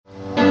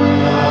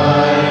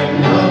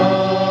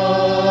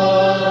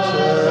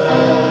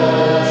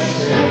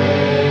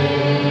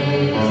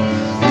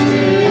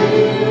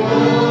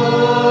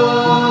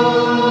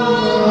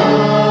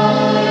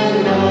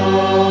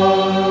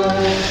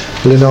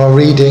in our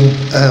reading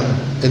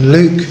in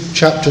Luke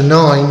chapter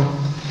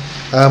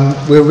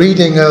 9, we're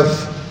reading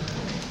of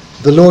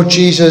the Lord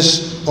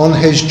Jesus on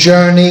his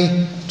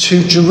journey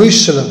to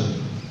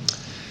Jerusalem.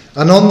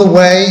 And on the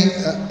way,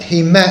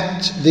 he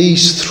met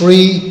these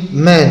three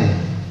men.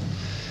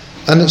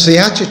 And it's the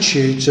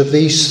attitudes of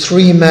these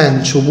three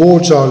men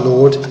towards our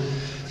Lord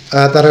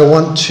that I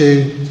want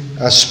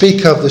to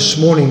speak of this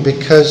morning,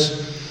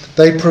 because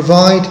they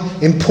provide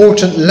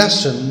important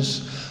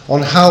lessons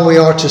on how we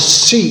are to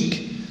seek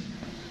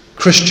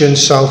Christian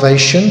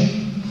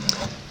salvation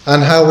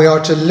and how we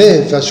are to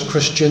live as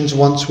Christians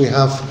once we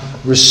have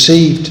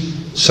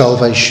received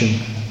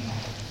salvation.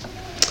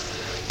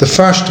 The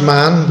first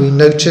man, we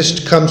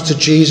noticed, comes to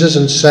Jesus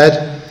and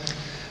said,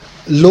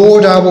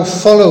 "Lord, I will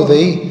follow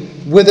thee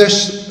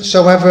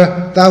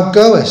whithersoever thou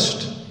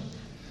goest."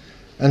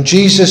 And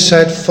Jesus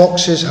said,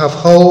 "Foxes have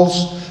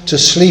holes to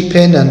sleep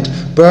in, and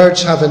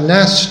birds have a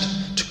nest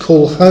to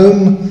call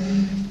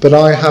home, but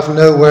I have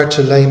nowhere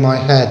to lay my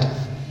head."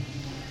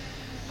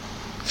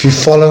 If you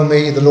follow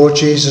me, the Lord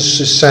Jesus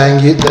is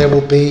saying, there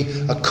will be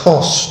a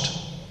cost.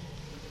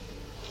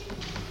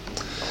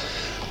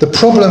 The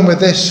problem with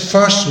this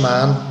first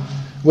man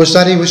was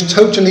that he was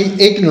totally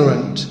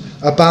ignorant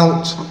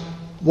about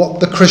what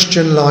the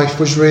Christian life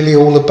was really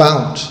all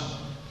about.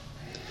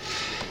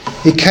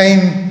 He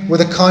came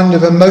with a kind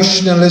of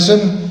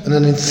emotionalism and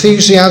an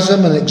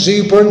enthusiasm and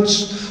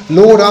exuberance.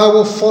 "Lord, I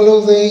will follow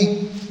thee.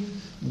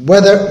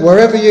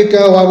 Wherever you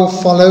go, I will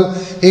follow."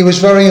 He was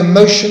very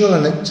emotional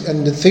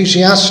and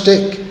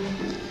enthusiastic,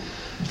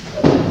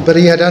 but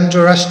he had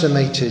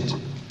underestimated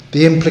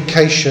the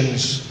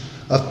implications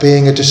of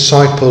being a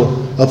disciple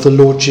of the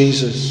Lord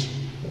Jesus.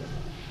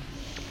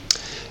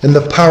 In the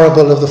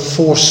parable of the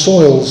four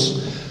soils,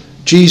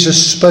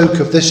 Jesus spoke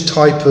of this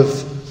type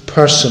of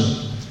person.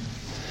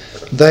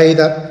 They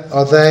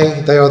are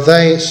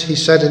they, he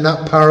said in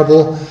that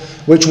parable,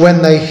 which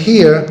when they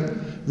hear,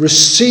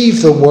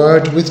 receive the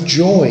word with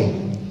joy,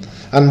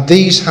 and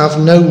these have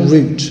no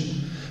root,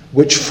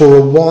 which for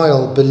a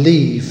while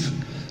believe,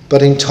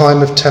 but in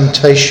time of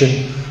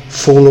temptation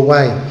fall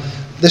away.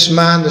 This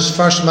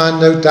first man,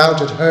 no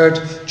doubt had heard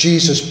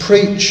Jesus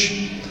preach.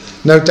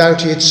 No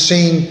doubt he had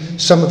seen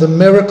some of the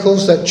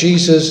miracles that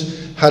Jesus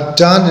had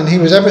done, and he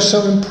was ever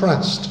so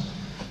impressed.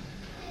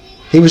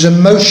 He was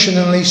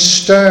emotionally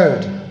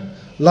stirred,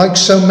 like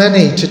so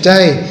many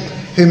today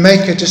who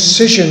make a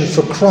decision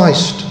for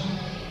Christ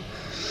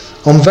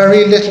on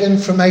very little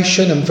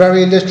information and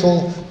very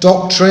little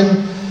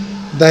doctrine.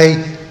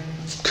 They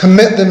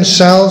commit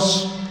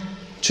themselves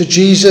to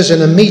Jesus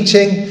in a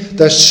meeting.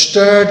 They're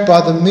stirred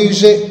by the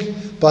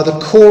music, by the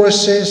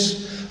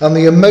choruses, and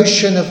the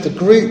emotion of the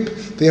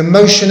group, the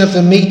emotion of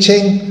the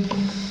meeting,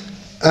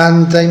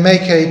 and they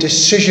make a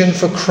decision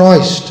for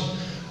Christ,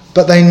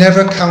 but they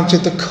never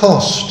counted the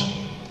cost.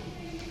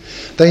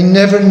 They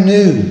never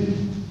knew,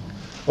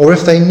 or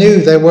if they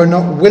knew, they were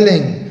not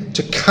willing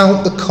to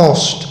count the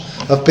cost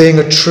of being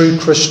a true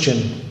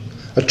Christian,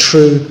 a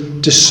true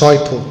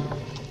disciple.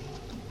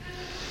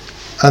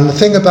 And the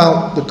thing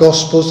about the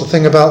Gospels, the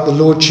thing about the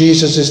Lord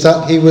Jesus, is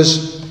that he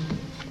was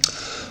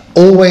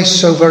always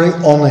so very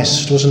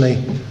honest, wasn't he,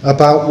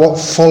 about what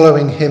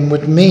following him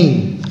would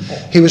mean.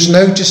 He was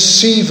no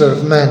deceiver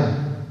of men.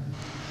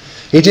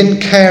 He didn't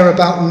care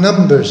about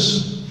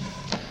numbers.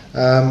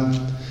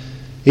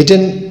 He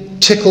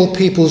didn't tickle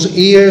people's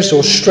ears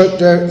or stroke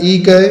their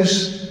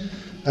egos.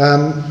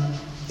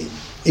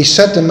 He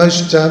said the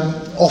most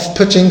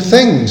off-putting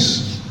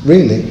things,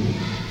 really.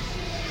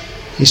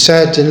 He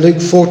said in Luke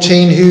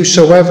 14,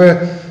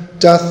 "Whosoever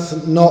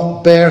doth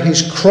not bear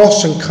his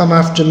cross and come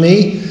after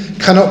me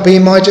cannot be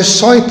my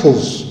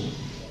disciples."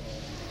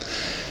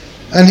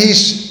 And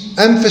he's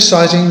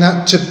emphasizing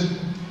that to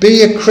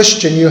be a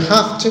Christian, you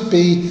have to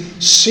be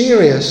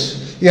serious.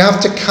 You have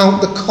to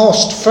count the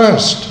cost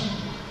first.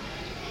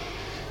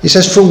 He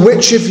says, "For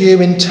which of you,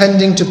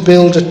 intending to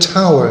build a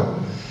tower,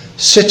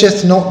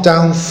 sitteth not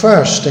down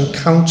first and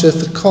counteth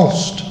the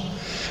cost,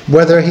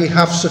 whether he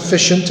have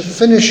sufficient to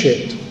finish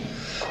it?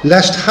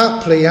 Lest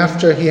haply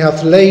after he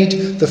hath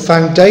laid the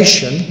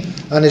foundation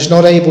and is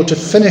not able to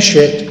finish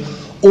it,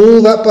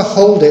 all that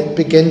behold it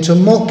begin to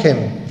mock him."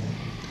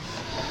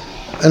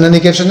 And then he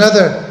gives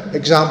another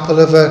example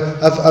of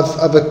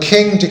a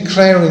king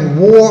declaring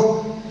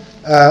war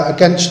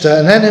against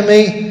an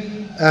enemy.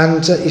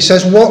 And he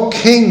says, "What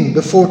king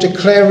before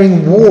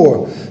declaring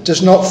war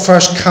does not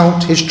first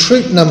count his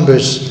troop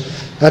numbers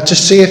to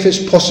see if it's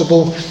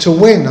possible to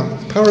win?" I'm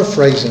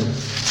paraphrasing.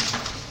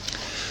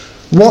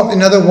 What,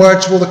 in other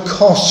words, will the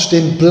cost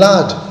in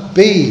blood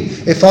be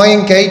if I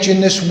engage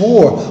in this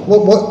war?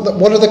 What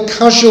are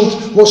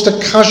what's the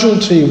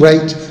casualty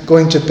rate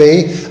going to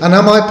be? And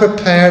am I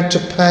prepared to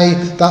pay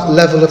that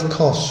level of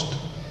cost?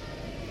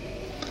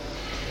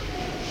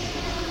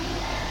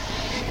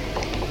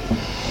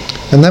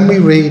 And then we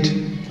read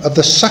of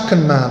the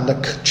second man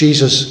that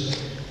Jesus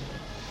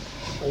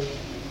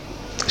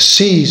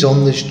sees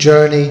on this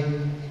journey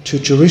to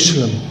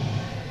Jerusalem.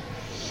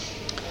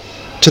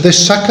 To this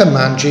second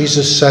man,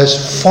 Jesus says,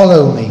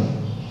 "Follow me."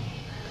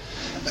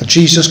 And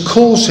Jesus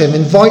calls him,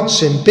 invites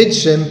him,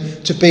 bids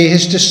him to be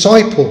his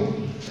disciple.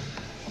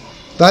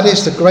 That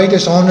is the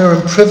greatest honour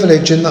and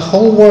privilege in the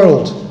whole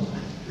world.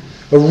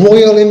 A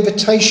royal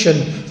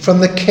invitation from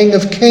the King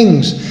of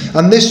Kings.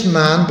 And this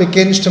man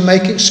begins to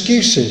make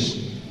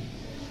excuses.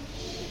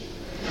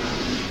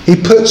 He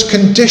puts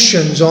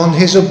conditions on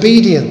his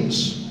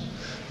obedience.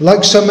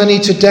 Like so many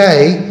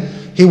today,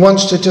 he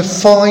wants to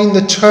define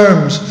the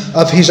terms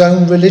of his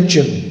own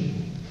religion.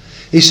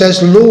 He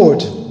says,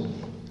 Lord,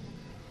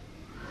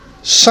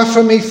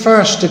 suffer me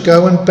first to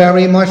go and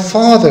bury my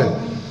father.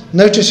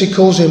 Notice he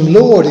calls him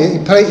Lord. He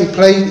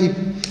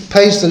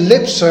pays the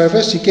lip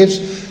service. He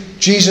gives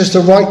Jesus the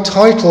right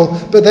title.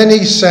 But then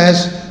he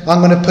says,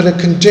 I'm going to put a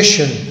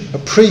condition, a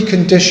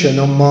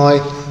precondition on my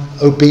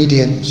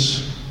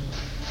obedience.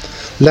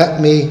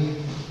 Let me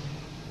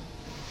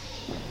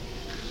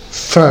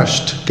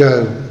first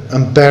go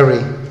and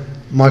bury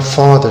my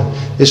father.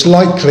 It's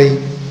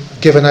likely,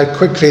 given how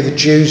quickly the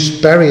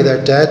Jews bury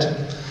their dead,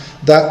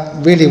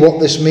 that really what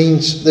this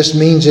means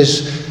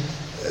is,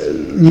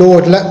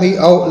 Lord, let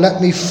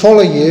me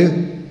follow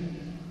you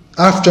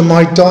after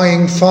my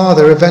dying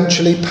father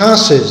eventually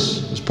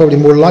passes. It's probably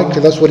more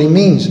likely that's what he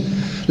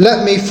means.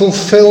 Let me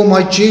fulfill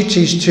my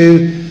duties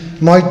to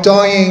my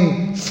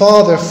dying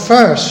father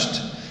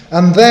first,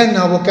 and then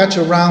I will get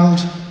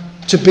around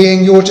to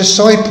being your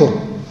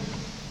disciple.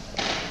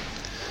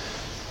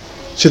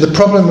 So the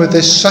problem with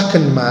this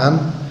second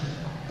man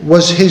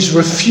was his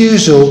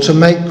refusal to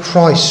make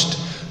Christ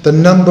the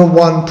number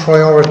one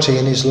priority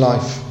in his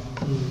life.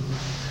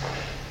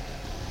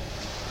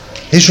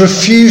 His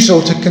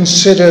refusal to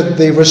consider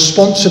the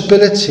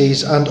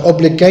responsibilities and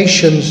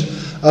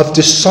obligations of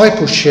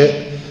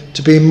discipleship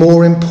to be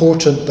more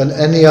important than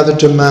any other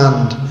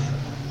demand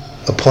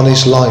upon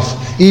his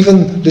life,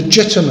 even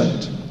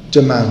legitimate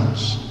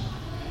demands.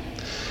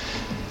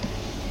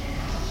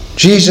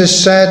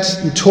 Jesus said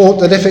and taught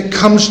that if it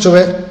comes to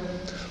it,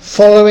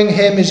 following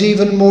him is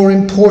even more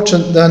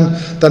important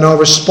than our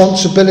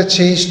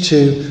responsibilities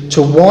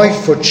to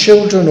wife or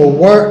children or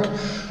work,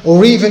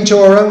 or even to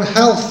our own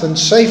health and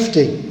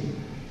safety.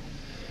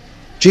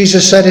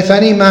 Jesus said, if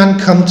any man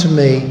come to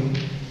me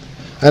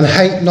and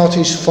hate not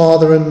his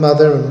father and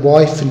mother and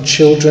wife and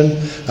children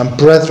and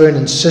brethren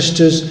and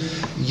sisters,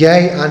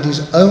 yea, and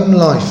his own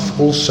life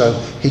also,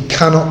 he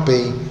cannot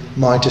be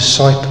my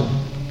disciple.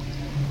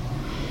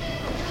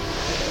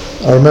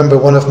 I remember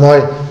one of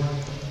my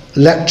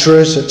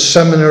lecturers at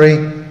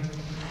seminary,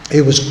 he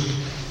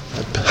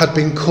had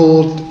been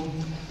called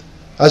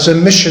as a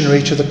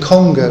missionary to the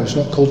Congo. It's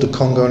not called the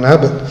Congo now,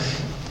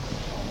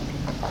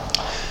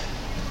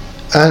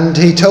 and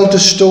he told the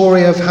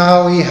story of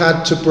how he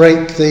had to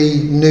break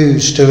the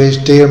news to his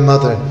dear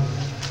mother,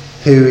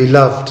 who he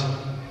loved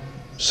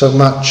so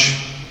much,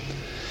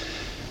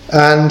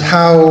 and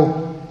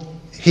how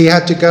he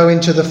had to go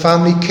into the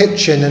family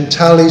kitchen and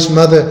tell his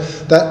mother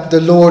that the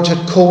Lord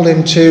had called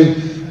him to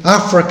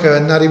Africa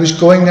and that he was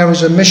going there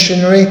as a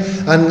missionary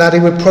and that he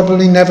would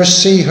probably never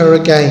see her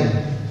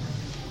again.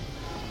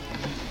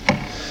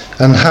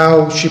 And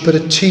how she put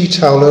a tea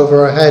towel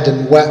over her head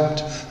and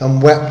wept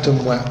and wept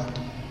and wept.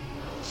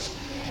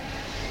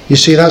 You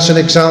see, that's an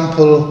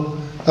example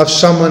of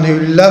someone who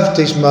loved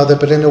his mother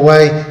but in a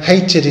way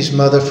hated his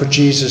mother for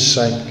Jesus'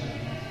 sake.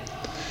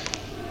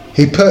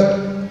 He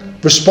put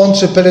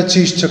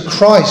responsibilities to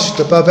Christ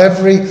above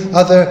every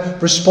other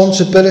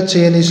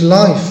responsibility in his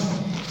life.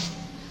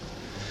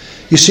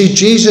 You see,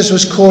 Jesus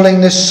was calling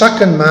this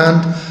second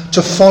man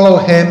to follow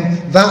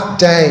him that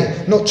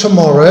day, not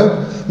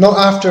tomorrow, not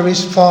after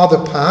his father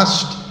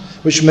passed,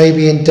 which may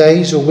be in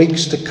days or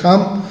weeks to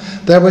come.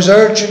 There was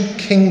urgent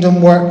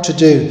kingdom work to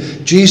do.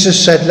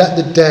 Jesus said, let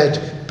the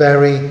dead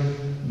bury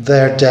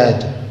their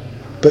dead,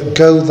 but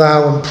go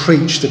thou and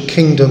preach the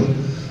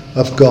kingdom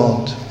of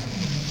God.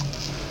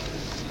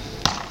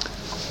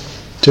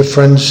 Dear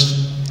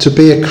friends, to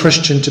be a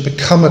Christian, to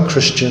become a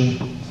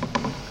Christian,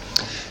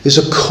 is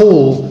a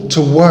call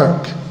to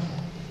work.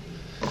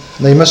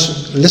 Now you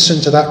must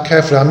listen to that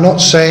carefully. I'm not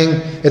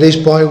saying it is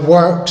by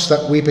works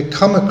that we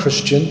become a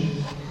Christian.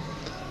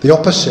 The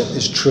opposite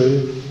is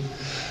true.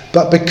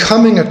 But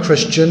becoming a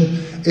Christian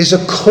is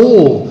a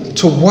call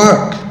to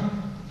work.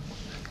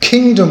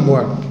 Kingdom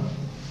work.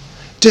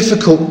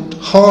 Difficult,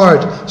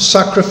 hard,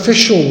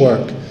 sacrificial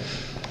work.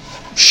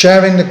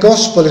 Sharing the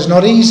gospel is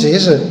not easy,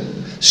 is it?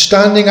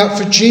 Standing up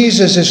for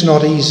Jesus is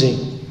not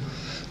easy.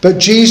 But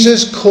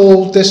Jesus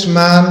called this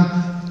man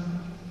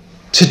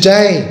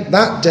today,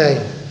 that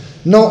day,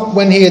 not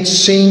when he had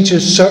seen to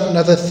certain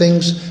other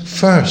things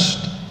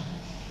first.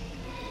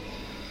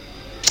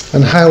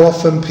 And how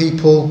often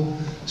people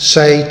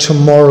say,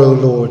 tomorrow,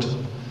 Lord.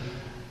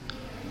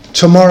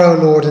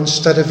 Tomorrow, Lord,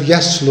 instead of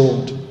yes,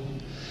 Lord.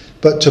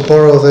 But to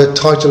borrow the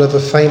title of a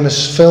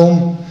famous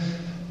film,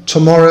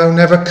 tomorrow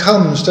never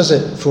comes, does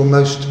it, for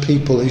most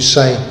people who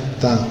say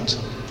that?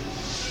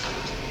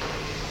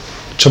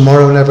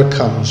 Tomorrow never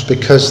comes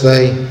because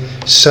they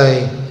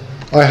say,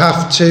 I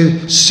have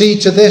to see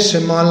to this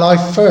in my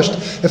life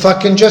first. If I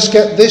can just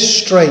get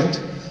this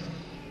straight,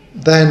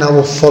 then I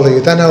will follow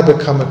you. Then I'll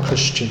become a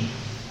Christian.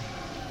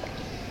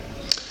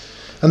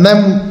 And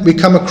then we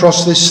come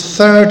across this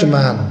third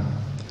man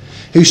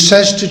who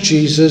says to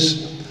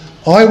Jesus,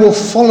 I will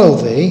follow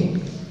thee,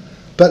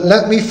 but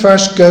let me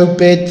first go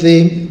bid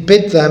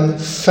them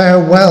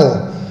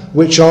farewell,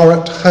 which are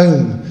at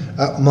home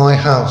at my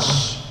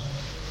house.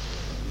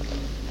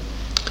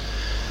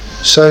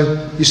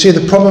 So you see,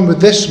 the problem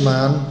with this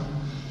man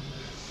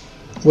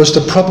was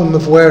the problem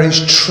of where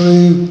his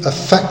true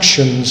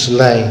affections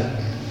lay,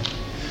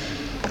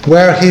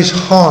 where his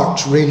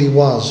heart really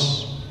was.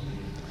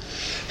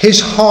 His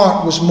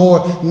heart was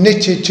more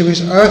knitted to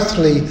his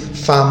earthly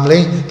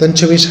family than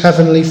to his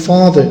heavenly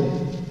Father.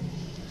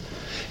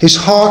 His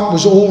heart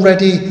was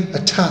already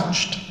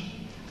attached.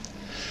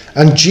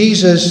 And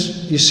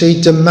Jesus, you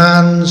see,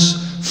 demands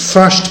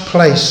first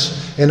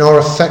place in our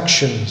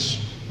affections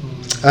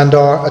and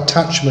our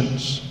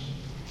attachments.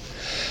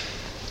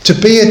 To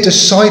be a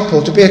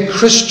disciple, to be a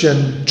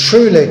Christian,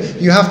 truly,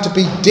 you have to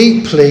be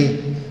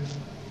deeply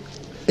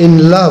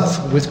in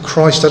love with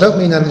Christ. I don't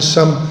mean that in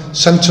some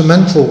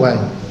sentimental way.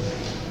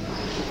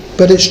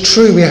 But it's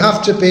true, we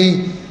have to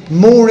be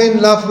more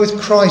in love with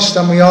Christ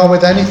than we are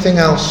with anything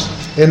else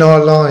in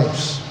our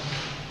lives.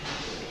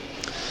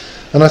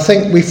 And I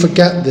think we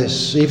forget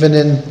this, even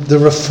in the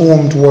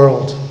Reformed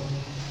world,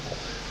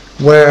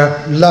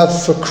 where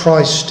love for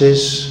Christ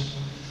is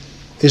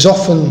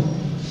often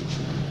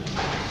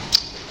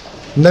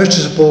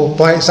noticeable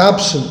by its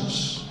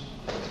absence.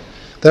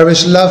 There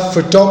is love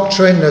for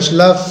doctrine, there's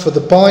love for the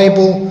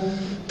Bible,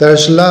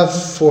 there's love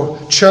for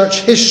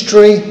church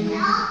history,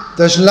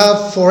 there's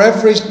love for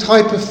every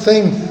type of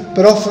thing,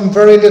 but often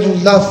very little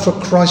love for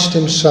Christ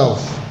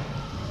himself.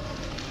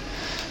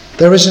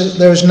 There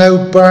is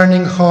no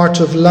burning heart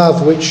of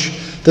love which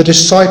the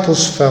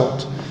disciples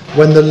felt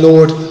when the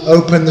Lord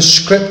opened the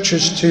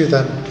scriptures to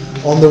them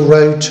on the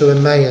road to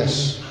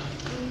Emmaus.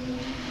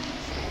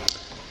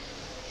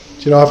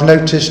 Do you know, I've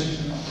noticed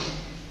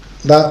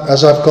that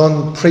as I've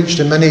preached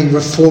in many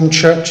Reformed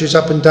churches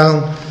up and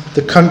down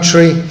the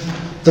country,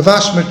 the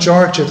vast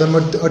majority of them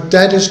are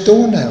dead as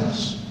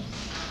doornails.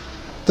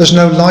 There's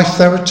no life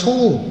there at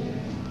all.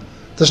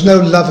 There's no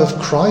love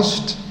of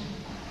Christ.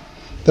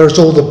 There's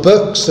all the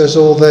books, there's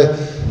all the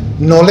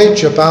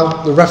knowledge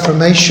about the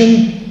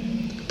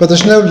Reformation, but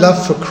there's no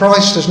love for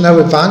Christ, there's no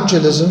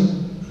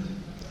evangelism.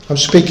 I'm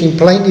speaking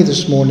plainly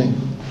this morning.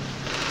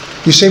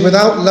 You see,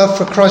 without love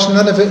for Christ,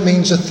 none of it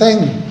means a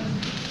thing.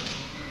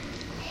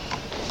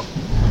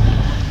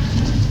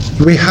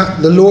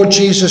 The Lord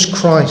Jesus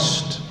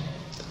Christ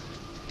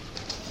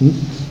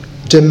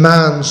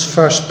demands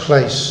first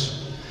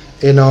place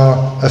in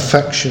our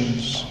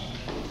affections.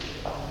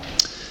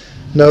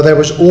 No, there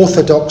was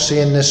orthodoxy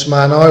in this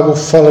man. I will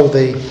follow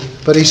thee.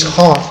 But his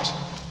heart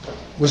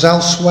was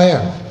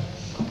elsewhere.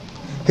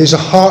 His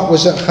heart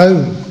was at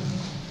home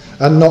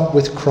and not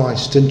with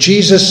Christ. And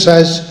Jesus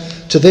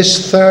says to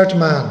this third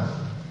man,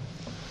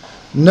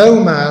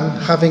 no man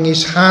having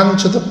his hand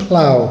to the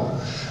plough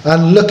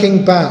and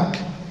looking back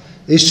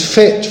is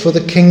fit for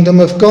the kingdom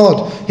of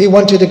God. He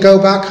wanted to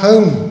go back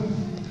home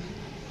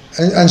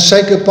and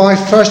say goodbye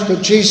first,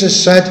 but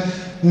Jesus said,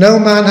 no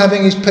man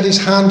having put his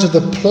hand to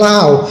the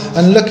plough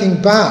and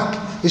looking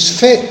back is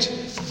fit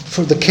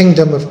for the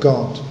kingdom of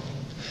God.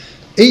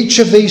 Each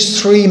of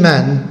these three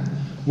men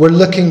were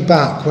looking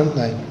back, weren't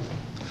they?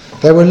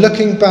 They were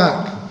looking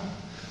back.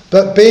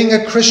 But being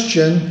a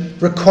Christian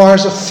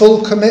requires a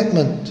full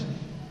commitment.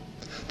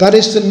 That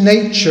is the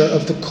nature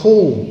of the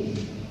call.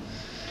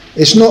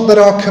 It's not that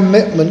our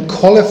commitment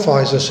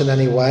qualifies us in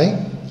any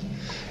way.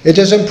 It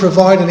doesn't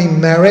provide any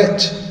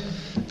merit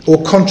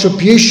or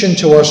contribution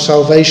to our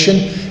salvation.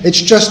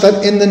 It's just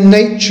that in the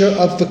nature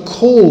of the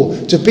call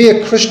to be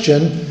a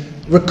Christian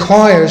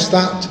requires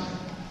that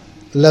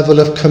level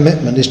of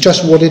commitment. It's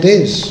just what it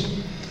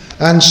is.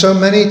 And so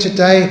many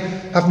today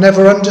have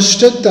never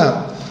understood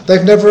that.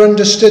 They've never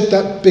understood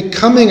that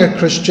becoming a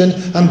Christian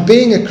and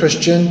being a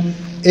Christian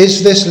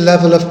is this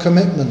level of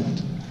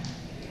commitment.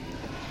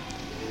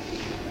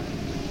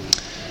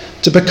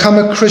 To become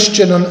a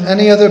Christian on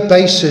any other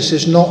basis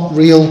is not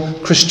real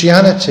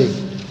Christianity.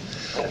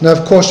 Now,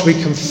 of course, we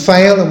can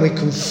fail and we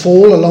can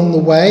fall along the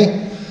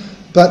way,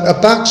 but a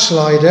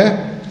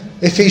backslider,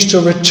 if he's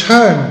to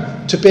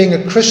return to being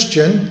a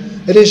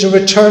Christian, it is a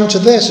return to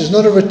this. It's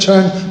not a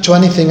return to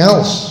anything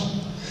else.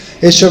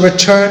 It's a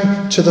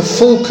return to the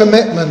full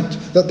commitment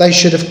that they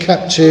should have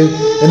kept to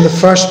in the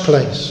first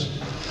place.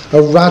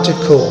 A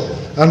radical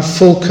and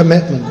full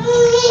commitment.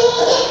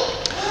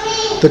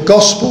 The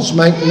Gospels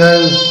make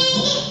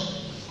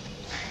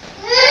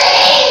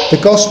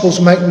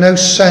no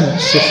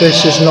sense if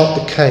this is not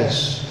the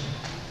case.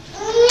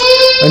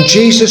 And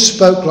Jesus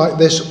spoke like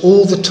this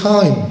all the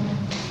time.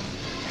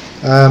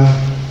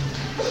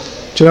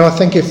 Do you know, I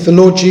think if the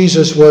Lord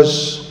Jesus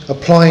was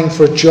applying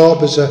for a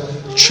job as a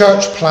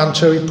church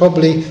planter, he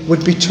probably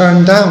would be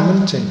turned down,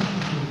 wouldn't he?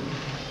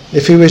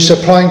 If he was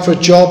applying for a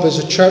job as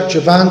a church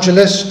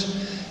evangelist,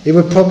 he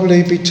would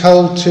probably be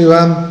told to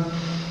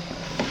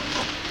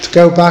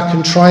go back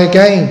and try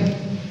again.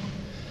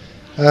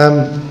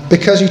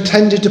 Because he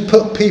tended to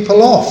put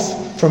people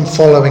off from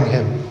following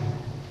him.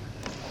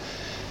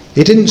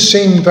 He didn't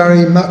seem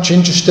very much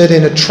interested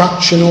in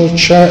attractional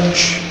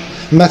church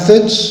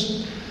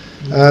methods.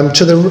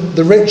 To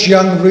the rich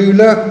young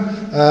ruler,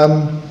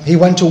 he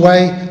went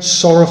away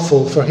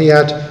sorrowful, for he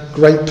had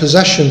great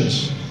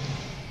possessions.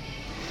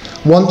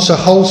 Once a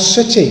whole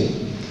city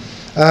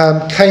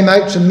came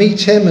out to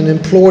meet him and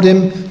implored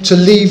him to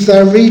leave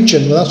their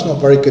region. Well, that's not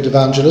very good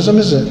evangelism,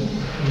 is it?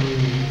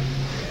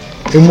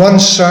 In one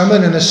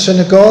sermon in a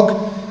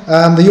synagogue,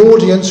 the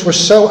audience were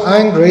so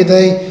angry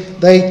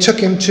they took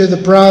him to the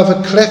brow of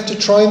a cliff to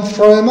try and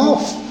throw him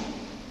off.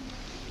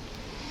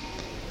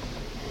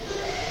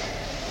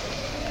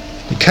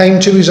 He came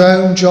to his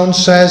own, John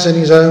says, and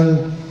his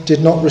own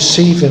did not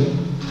receive him.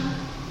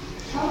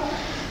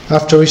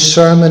 After his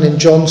sermon in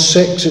John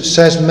 6, it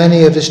says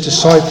many of his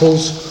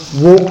disciples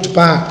walked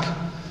back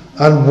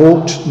and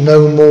walked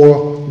no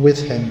more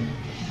with him.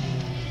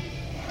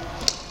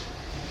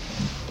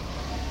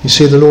 You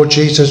see, the Lord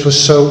Jesus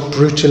was so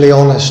brutally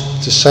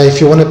honest to say,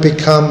 if you want to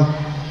become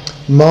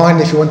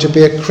mine, if you want to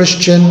be a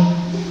Christian,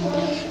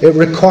 it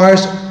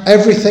requires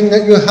everything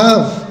that you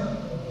have.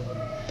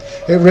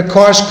 It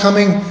requires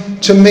coming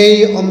to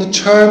me on the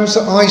terms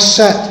that I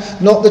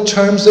set, not the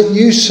terms that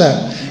you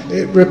set.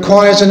 It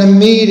requires an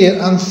immediate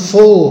and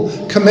full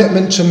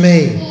commitment to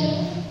me.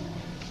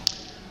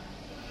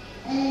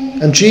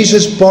 And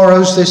Jesus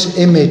borrows this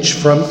image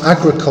from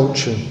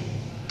agriculture.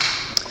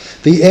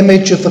 The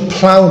image of the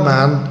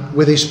ploughman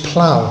with his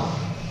plough.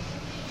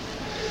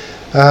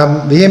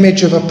 The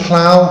image of a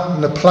plough,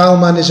 and a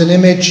ploughman is an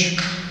image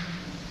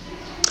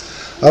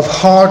of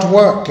hard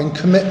work and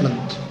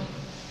commitment.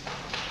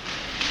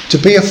 To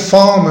be a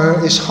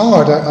farmer is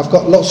hard. I've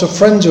got lots of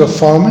friends who are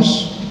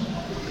farmers.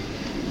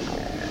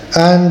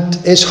 And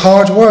it's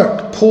hard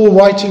work. Paul,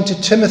 writing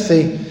to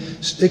Timothy,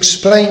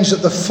 explains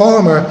that the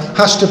farmer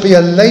has to be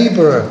a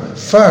labourer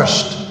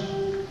first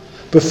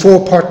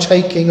before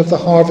partaking of the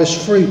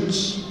harvest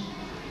fruits.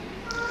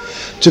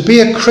 To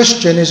be a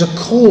Christian is a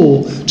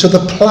call to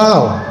the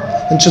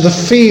plough and to the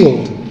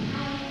field.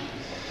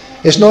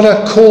 It's not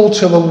a call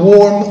to a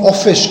warm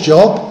office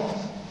job.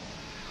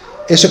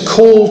 It's a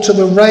call to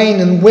the rain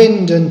and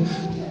wind and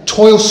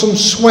toilsome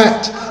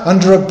sweat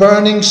under a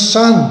burning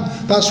sun.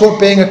 That's what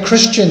being a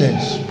Christian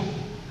is.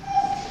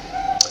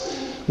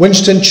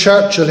 Winston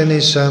Churchill, in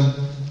his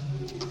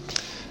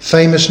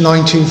famous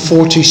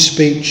 1940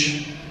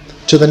 speech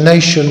to the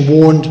nation,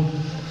 warned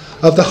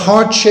of the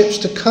hardships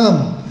to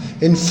come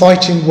in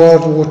fighting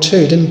World War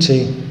II, didn't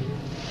he?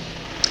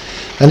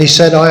 And he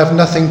said, I have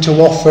nothing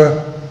to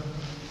offer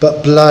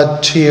but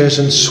blood, tears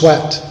and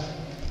sweat.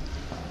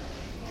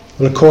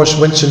 Well, of course,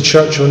 Winston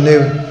Churchill knew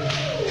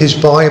his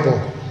Bible.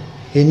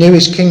 He knew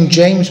his King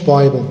James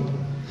Bible.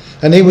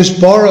 And he was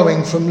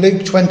borrowing from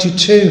Luke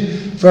 22,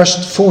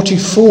 verse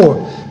 44,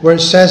 where it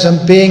says,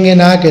 and being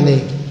in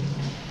agony,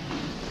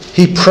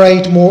 he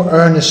prayed more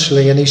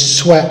earnestly, and his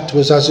sweat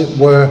was, as it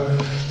were,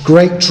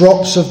 great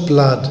drops of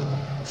blood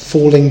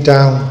falling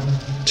down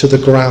to the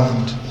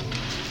ground.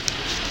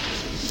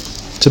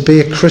 To be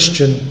a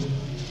Christian,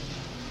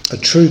 a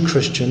true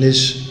Christian,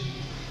 is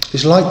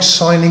like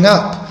signing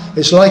up.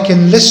 It's like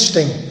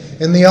enlisting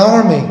in the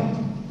army.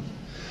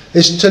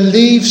 It's to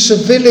leave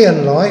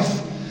civilian life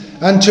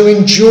and to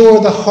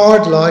endure the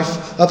hard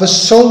life of a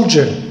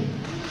soldier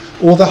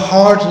or the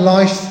hard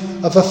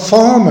life of a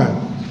farmer.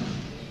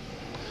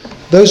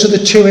 Those are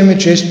the two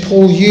images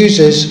Paul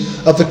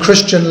uses of the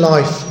Christian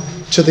life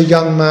to the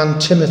young man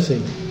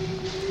Timothy.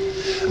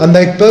 And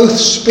they both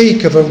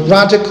speak of a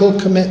radical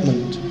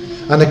commitment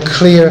and a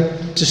clear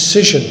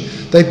decision.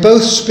 They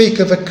both speak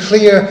of a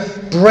clear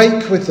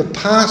break with the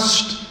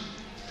past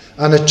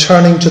and a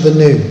turning to the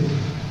new.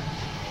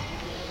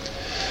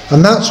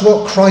 And that's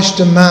what Christ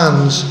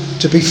demands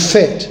to be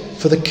fit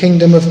for the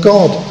kingdom of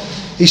God.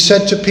 He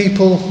said to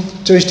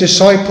his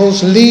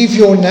disciples, leave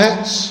your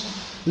nets,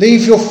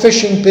 leave your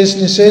fishing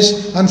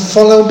businesses and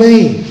follow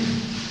me,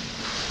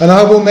 and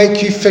I will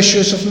make you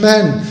fishers of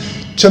men.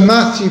 To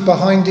Matthew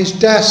behind his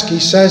desk, he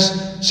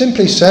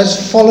simply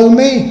says, follow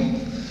me.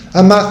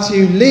 And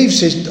Matthew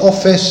leaves his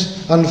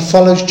office and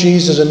follows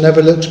Jesus and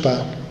never looks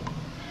back.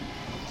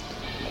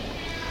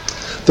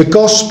 The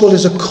gospel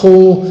is a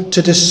call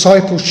to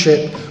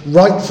discipleship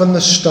right from the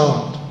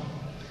start.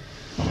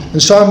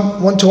 And so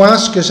I want to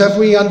ask us, have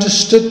we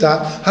understood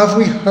that? Have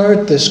we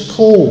heard this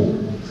call?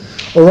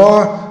 Or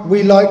are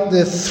we like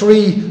these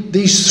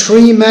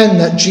three men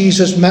that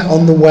Jesus met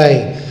on the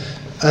way,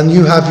 and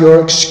you have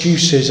your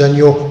excuses and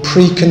your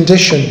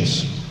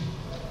preconditions?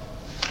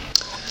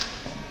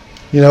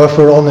 You know, if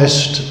we're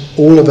honest,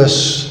 all of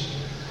us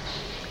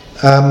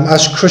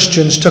as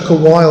Christians took a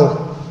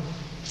while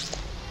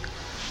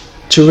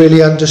to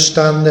really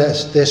understand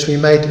this. We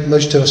made,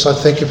 most of us, I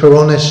think, if we're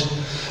honest,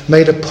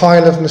 made a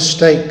pile of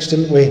mistakes,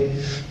 didn't we?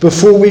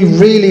 Before we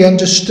really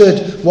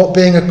understood what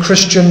being a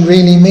Christian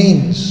really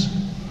means.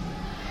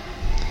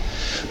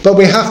 But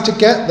we have to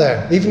get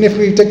there. Even if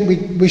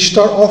we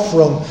start off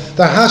wrong,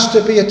 there has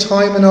to be a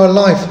time in our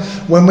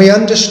life when we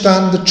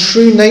understand the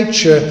true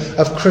nature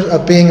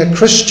of being a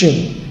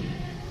Christian.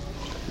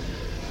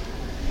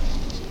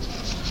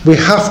 We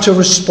have to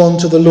respond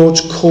to the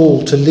Lord's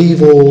call to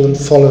leave all and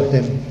follow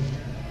him.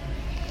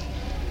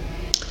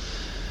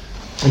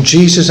 And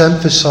Jesus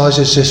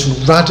emphasizes this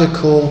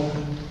radical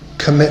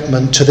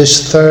commitment to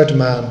this third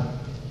man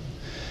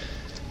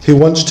who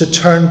wants to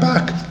turn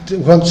back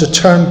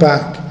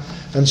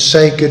and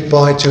say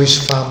goodbye to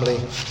his family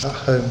at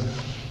home.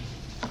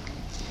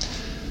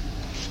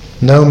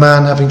 No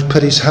man having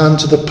put his hand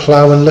to the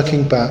plough and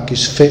looking back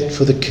is fit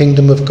for the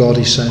kingdom of God,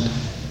 he said.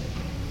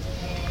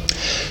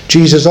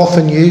 Jesus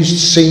often used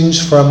scenes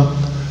from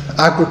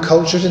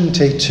agriculture, didn't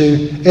he,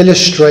 to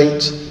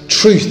illustrate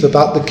truth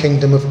about the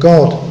kingdom of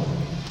God.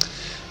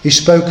 He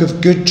spoke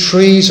of good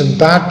trees and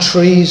bad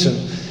trees, and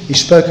he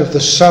spoke of the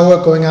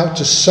sower going out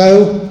to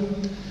sow,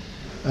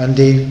 and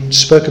he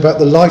spoke about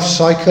the life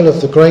cycle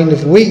of the grain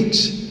of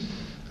wheat,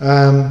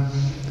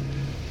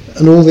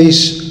 and all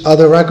these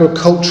other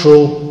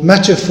agricultural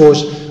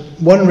metaphors.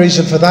 One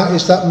reason for that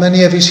is that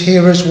many of his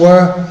hearers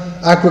were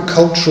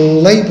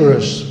agricultural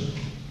labourers.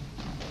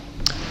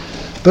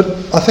 But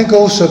I think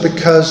also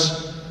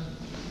because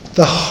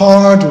the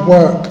hard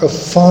work of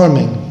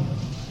farming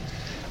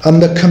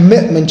and the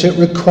commitment it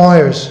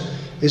requires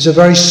is a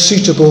very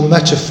suitable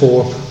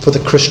metaphor for the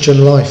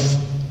Christian life.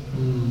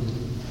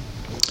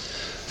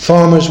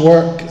 Farmers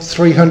work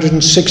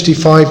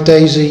 365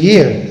 days a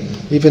year.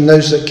 Even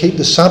those that keep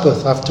the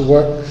Sabbath have to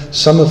work.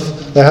 Some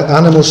of the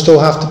animals still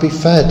have to be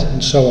fed,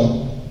 and so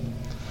on.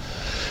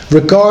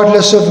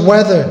 Regardless of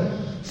weather,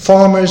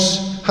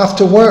 farmers have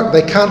to work.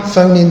 They can't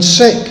phone in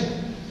sick.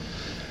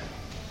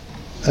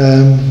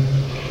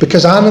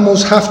 Because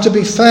animals have to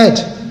be fed.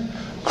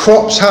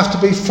 Crops have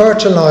to be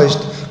fertilized.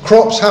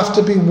 Crops have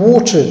to be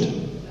watered.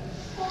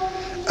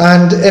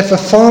 And if a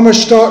farmer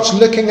starts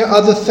looking at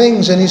other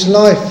things in his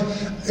life,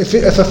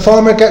 if a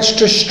farmer gets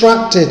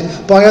distracted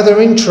by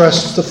other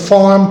interests, the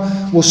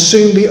farm will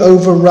soon be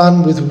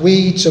overrun with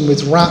weeds and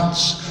with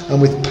rats and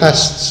with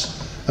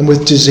pests and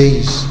with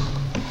disease.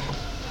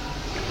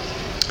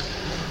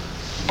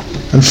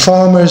 And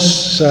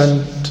farmers,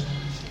 and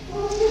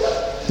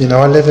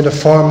I live in a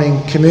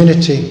farming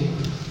community.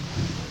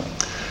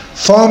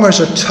 Farmers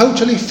are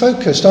totally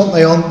focused, aren't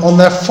they, on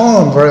their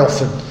farm very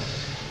often.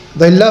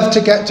 They love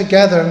to get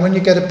together, and when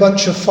you get a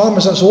bunch of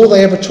farmers, that's all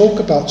they ever talk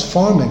about is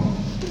farming.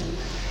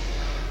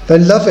 They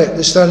love it.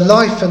 It's their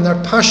life and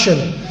their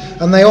passion,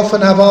 and they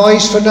often have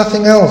eyes for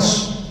nothing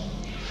else.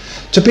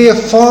 To be a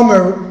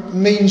farmer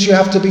means you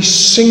have to be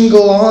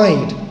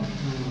single-eyed.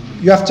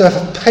 You have to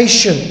have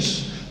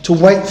patience to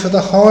wait for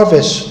the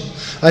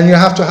harvest, and you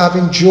have to have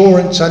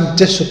endurance and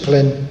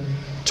discipline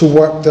to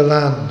work the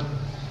land.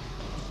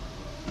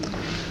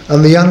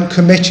 And the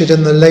uncommitted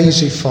and the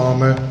lazy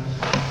farmer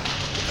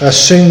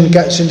soon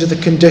gets into the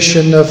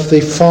condition of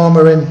the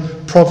farmer in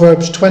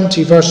Proverbs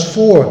 20 verse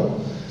 4,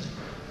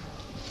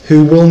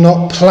 who will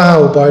not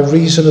plough by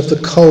reason of the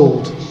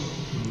cold.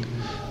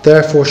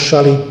 Therefore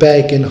shall he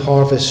beg in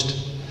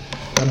harvest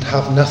and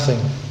have nothing.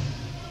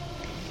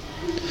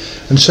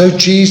 And so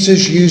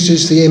Jesus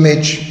uses the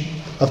image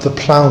of the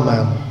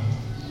ploughman.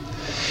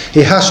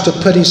 He has to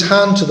put his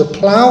hand to the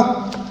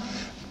plough,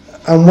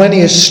 and when he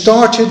has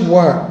started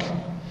work,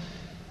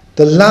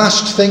 the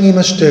last thing he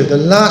must do, the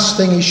last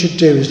thing he should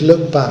do is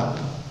look back.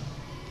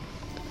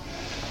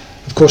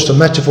 Of course, the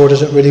metaphor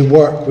doesn't really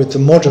work with the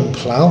modern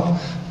plough,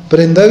 but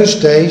in those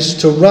days,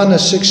 to run a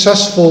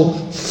successful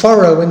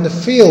furrow in the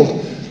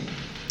field,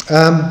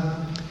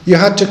 you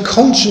had to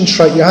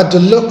concentrate, you had to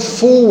look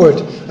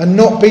forward and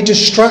not be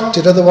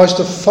distracted, otherwise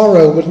the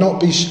furrow would not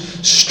be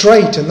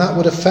straight, and that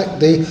would affect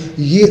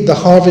the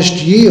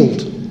harvest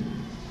yield.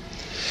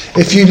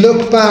 If you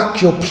look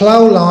back, your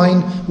plough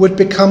line would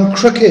become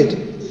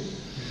crooked.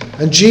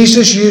 And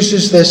Jesus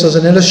uses this as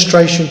an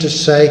illustration to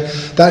say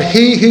that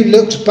he who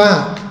looks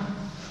back,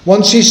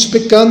 once he's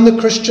begun the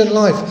Christian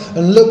life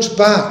and looks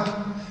back,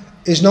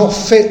 is not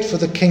fit for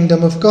the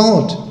kingdom of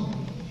God.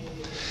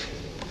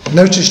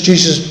 Notice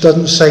Jesus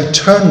doesn't say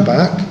turn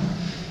back.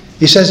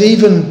 He says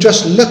even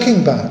just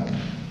looking back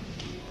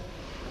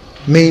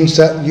means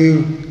that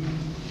you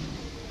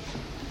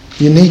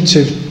need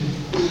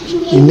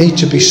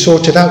to be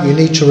sorted out. You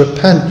need to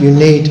repent. You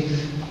need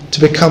to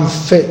become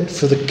fit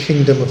for the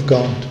kingdom of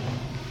God.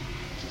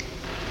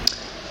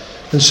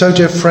 And so,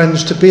 dear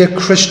friends, to be a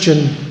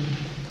Christian,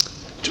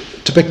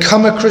 to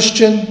become a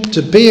Christian,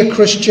 to be a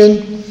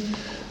Christian,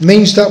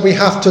 means that we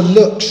have to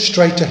look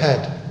straight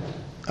ahead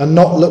and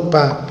not look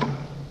back.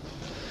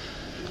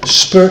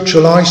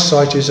 Spiritual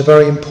eyesight is a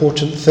very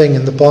important thing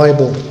in the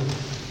Bible.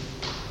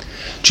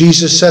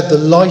 Jesus said, the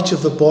light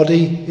of the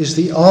body is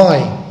the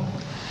eye.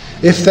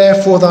 If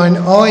therefore thine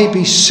eye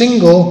be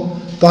single,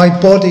 thy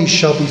body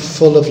shall be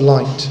full of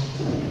light.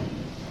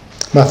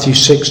 Matthew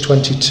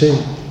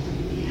 6:22.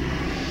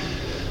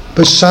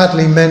 But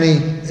sadly,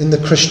 many in the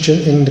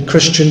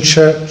Christian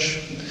church,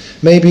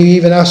 maybe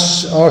even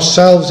us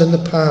ourselves in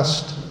the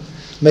past,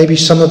 maybe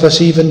some of us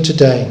even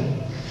today,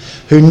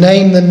 who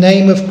name the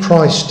name of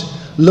Christ,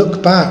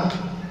 look back.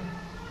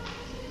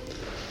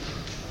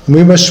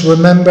 We must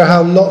remember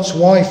how Lot's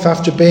wife,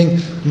 after being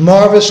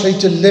marvellously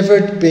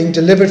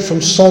delivered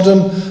from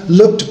Sodom,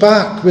 looked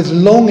back with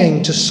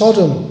longing to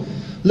Sodom,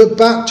 looked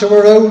back to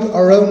her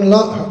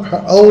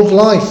old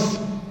life,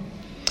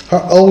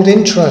 her old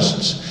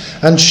interests,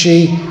 and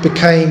she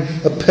became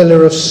a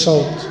pillar of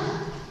salt.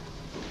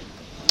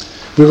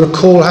 We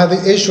recall how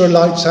the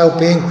Israelites, how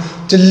being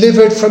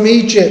delivered from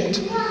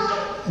Egypt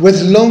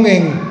with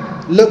longing,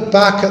 look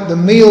back at the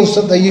meals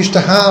that they used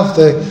to have,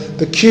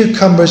 the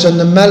cucumbers and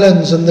the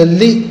melons and the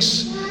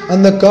leeks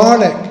and the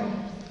garlic.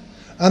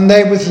 And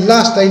they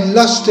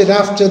lusted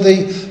after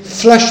the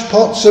flesh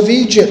pots of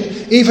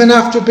Egypt, even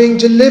after being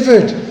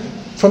delivered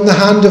from the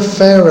hand of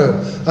Pharaoh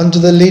under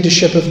the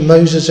leadership of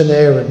Moses and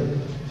Aaron.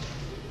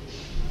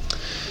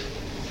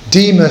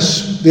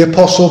 Demas, the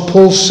Apostle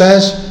Paul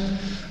says,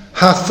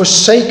 hath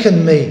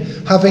forsaken me,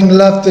 having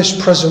loved this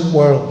present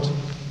world.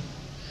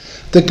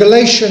 The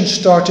Galatians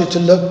started to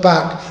look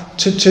back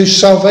to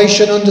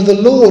salvation under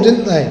the law,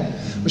 didn't they?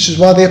 Which is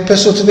why the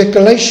epistle to the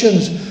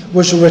Galatians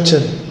was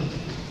written.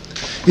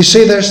 You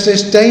see, there's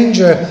this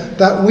danger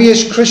that we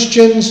as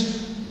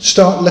Christians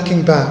start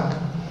looking back.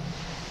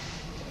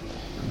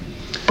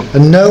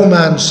 And no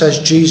man, says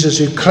Jesus,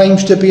 who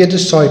claims to be a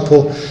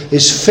disciple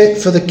is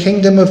fit for the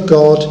kingdom of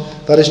God,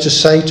 that is to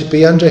say, to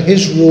be under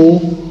his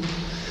rule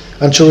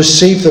and to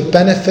receive the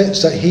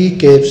benefits that he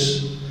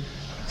gives,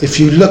 if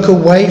you look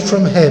away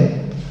from him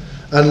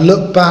and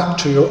look back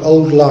to your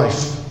old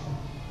life,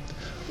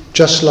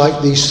 just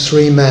like these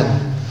three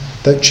men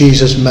that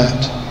Jesus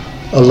met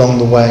along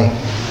the way.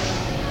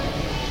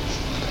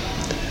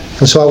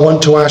 And so I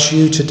want to ask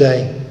you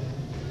today,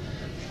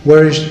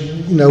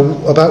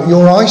 about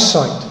your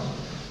eyesight.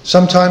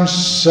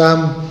 Sometimes,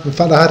 in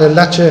fact, I had a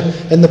letter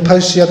in the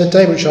post the other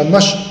day which I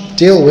must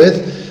deal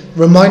with,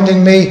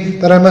 reminding me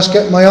that I must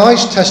get my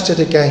eyes tested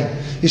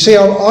again. You see,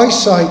 our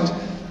eyesight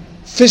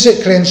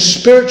physically and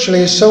spiritually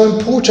is so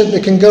important.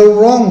 It can go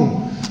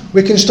wrong.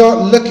 We can start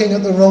looking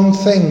at the wrong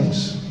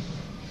things.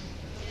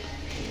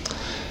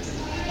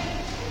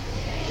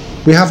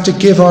 We have to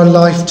give our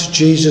life to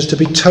Jesus, to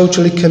be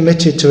totally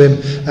committed to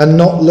him and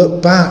not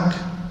look back.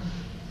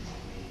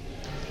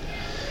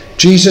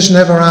 Jesus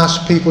never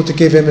asked people to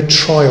give him a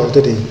trial,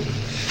 did he?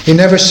 He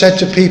never said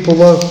to people,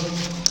 well,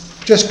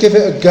 just give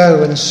it a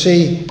go and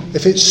see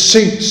if it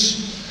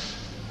suits.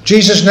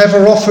 Jesus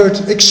never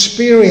offered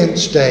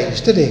experience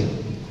days, did he?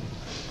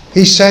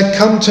 He said,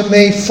 come to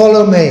me,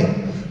 follow me.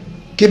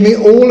 Give me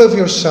all of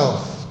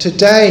yourself,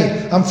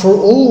 today and for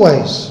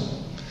always.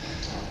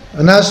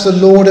 And as the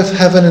Lord of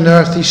heaven and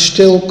earth, he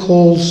still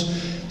calls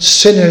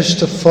sinners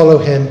to follow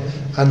him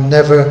and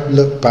never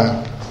look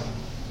back.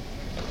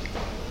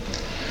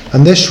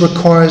 And this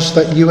requires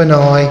that you and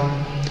I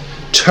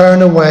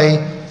turn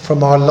away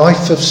from our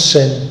life of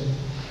sin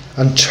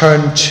and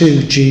turn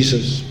to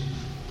Jesus.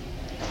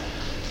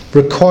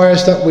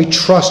 Requires that we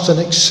trust and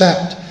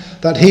accept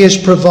that he has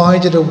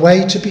provided a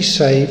way to be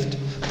saved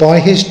by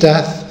his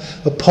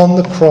death upon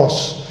the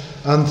cross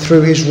and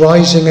through his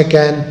rising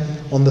again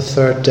on the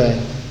third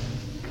day.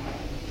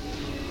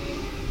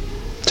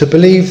 To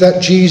believe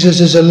that Jesus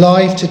is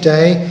alive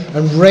today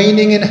and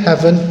reigning in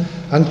heaven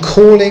and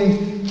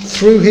calling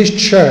through his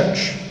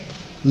church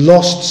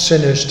lost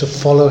sinners to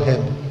follow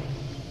him.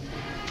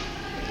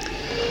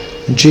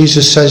 And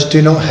Jesus says,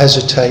 do not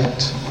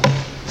hesitate.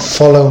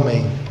 Follow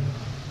me.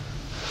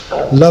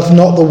 Love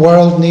not the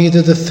world,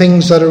 neither the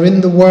things that are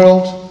in the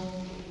world.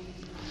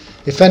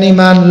 If any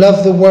man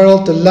love the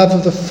world, the love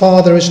of the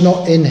Father is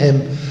not in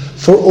him.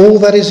 For all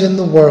that is in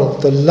the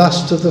world, the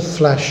lust of the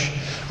flesh,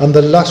 and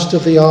the lust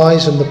of the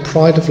eyes, and the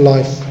pride of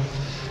life,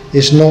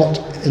 is not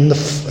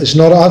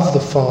of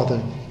the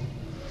Father,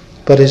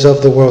 but is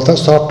of the world.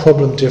 That's our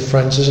problem, dear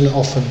friends, isn't it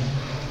often?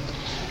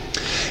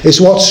 It's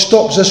what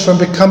stops us from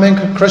becoming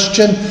a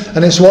Christian,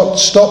 and it's what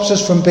stops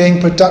us from being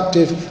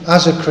productive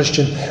as a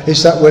Christian,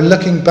 is that we're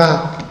looking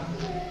back.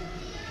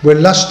 We're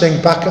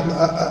lusting back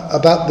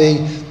about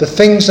the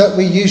things that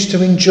we used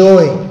to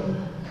enjoy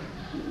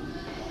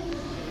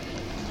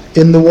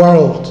in the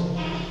world.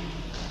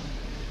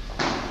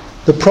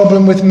 The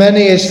problem with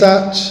many is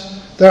that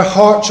their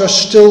hearts are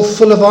still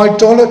full of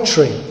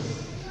idolatry.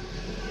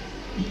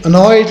 An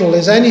idol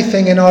is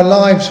anything in our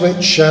lives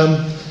which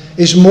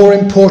is more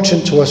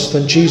important to us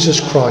than Jesus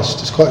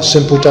Christ. It's quite a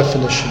simple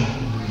definition.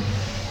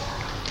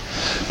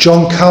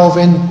 John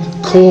Calvin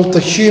called the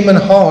human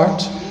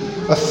heart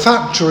a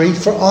factory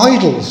for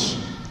idols.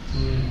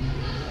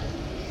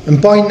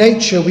 And by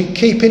nature we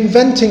keep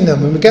inventing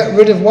them, and we get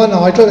rid of one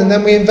idol and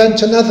then we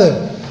invent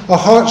another. Our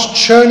hearts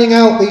churning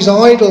out these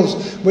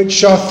idols,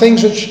 which are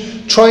things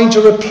which trying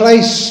to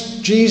replace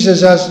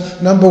Jesus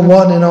as number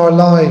one in our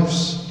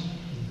lives.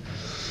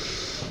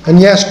 And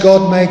yes,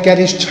 God may get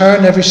his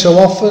turn every so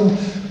often.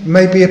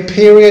 Maybe a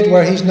period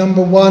where he's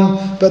number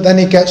one, but then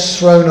he gets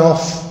thrown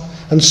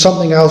off and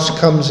something else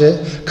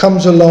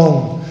comes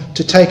along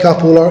to take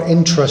up all our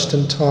interest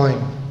and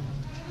time.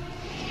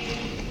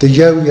 The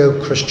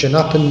yo-yo Christian,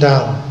 up and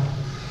down.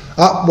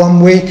 Up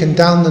one week and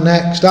down the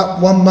next. Up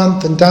 1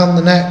 month and down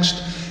the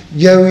next.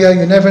 yo-yo.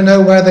 You never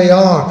know where they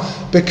are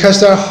because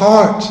their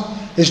heart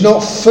is not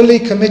fully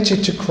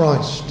committed to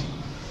Christ.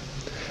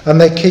 And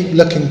they keep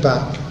looking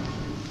back.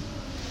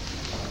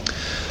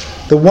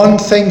 The one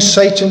thing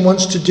Satan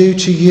wants to do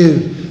to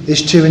you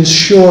is to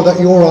ensure that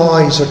your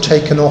eyes are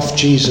taken off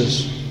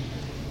Jesus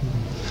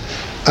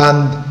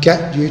and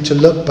get you to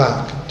look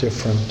back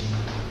different.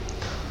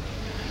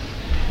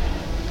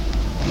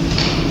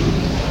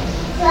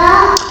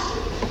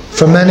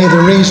 For many,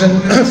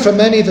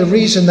 the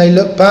reason they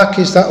look back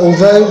is that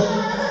although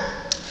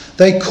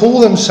they call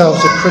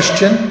themselves a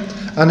Christian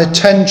and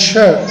attend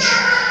church,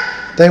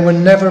 they were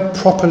never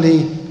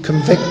properly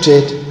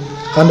convicted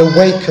and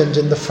awakened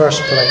in the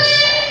first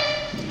place.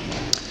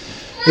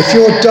 If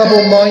you're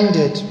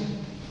double-minded,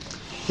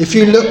 if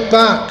you look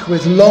back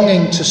with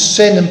longing to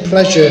sin and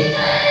pleasure,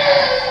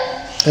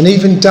 and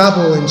even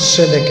dabble in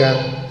sin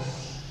again,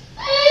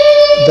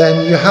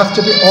 then you have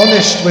to be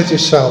honest with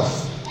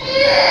yourself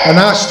and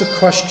ask the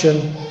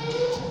question,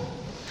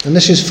 and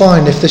this is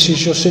fine if this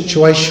is your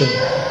situation,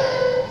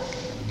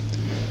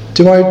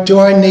 do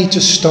I need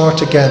to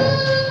start again?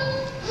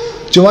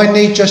 Do I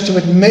need just to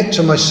admit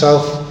to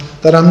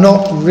myself that I'm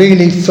not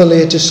really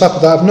fully a disciple,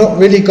 that I've not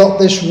really got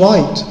this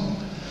right?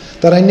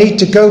 That I need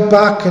to go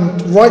back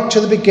and right to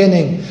the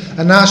beginning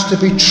and ask to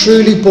be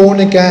truly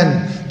born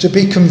again, to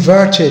be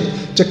converted,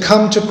 to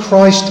come to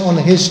Christ on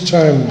His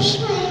terms.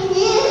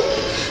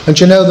 And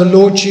you know, the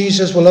Lord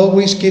Jesus will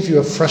always give you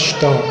a fresh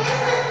start.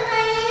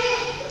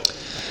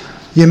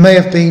 You may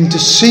have been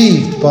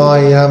deceived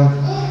by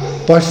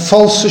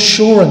false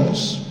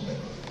assurance.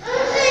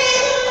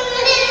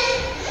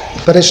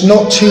 But it's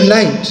not too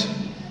late.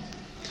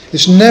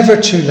 It's never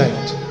too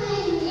late.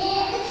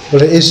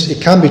 Well,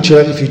 it can be too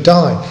late if you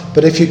die.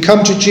 But if you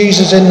come to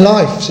Jesus in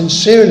life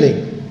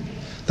sincerely,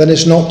 then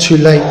it's not too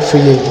late for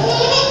you.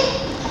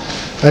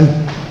 And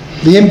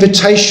the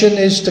invitation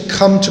is to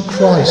come to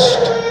Christ,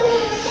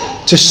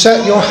 to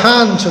set your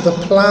hand to the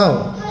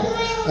plough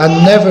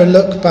and never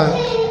look back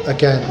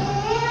again.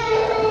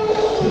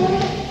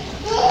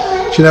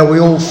 Do you know, we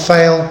all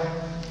fail.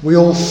 We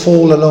all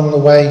fall along the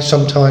way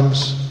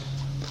sometimes.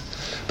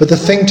 But the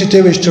thing to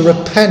do is to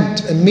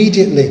repent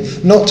immediately,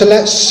 not to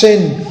let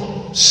sin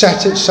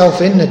set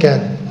itself in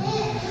again.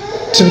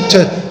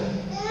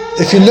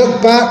 If you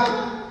look back,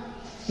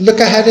 look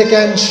ahead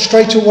again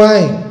straight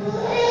away,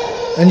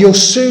 and you'll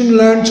soon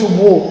learn to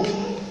walk.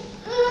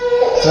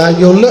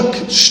 You'll look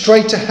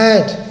straight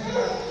ahead.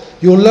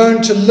 You'll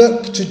learn to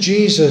look to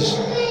Jesus,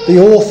 the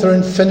author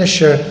and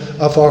finisher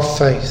of our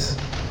faith.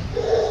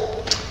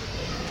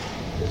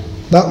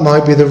 That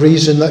might be the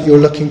reason that you're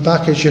looking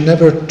back, is you're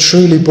never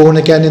truly born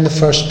again in the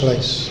first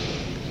place.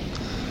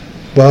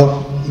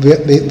 Well,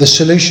 the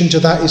solution to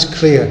that is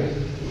clear.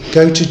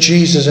 Go to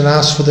Jesus and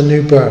ask for the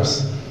new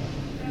birth.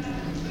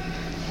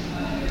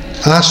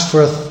 Ask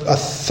for a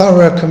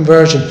thorough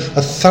conversion,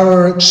 a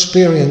thorough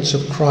experience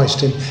of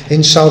Christ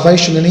in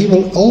salvation, and He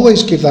will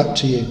always give that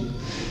to you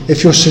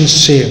if you're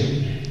sincere.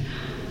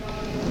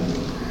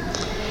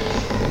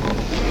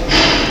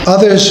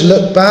 Others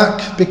look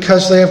back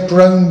because they have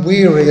grown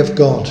weary of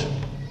God.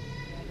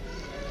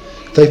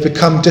 They've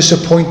become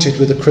disappointed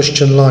with the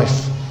Christian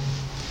life.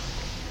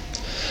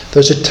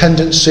 There's a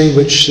tendency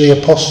which the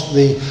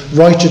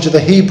writer to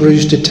the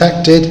Hebrews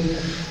detected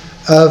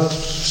of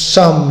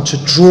some to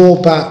draw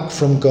back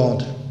from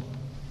God.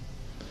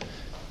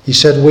 He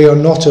said, "We are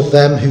not of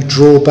them who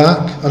draw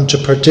back unto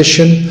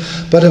perdition,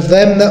 but of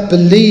them that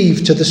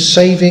believe to the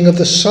saving of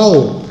the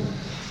soul."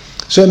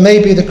 So it may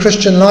be the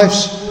Christian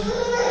life's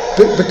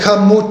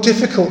become more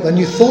difficult than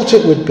you thought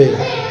it would be.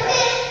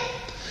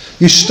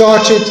 You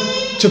started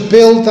to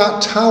build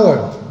that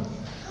tower,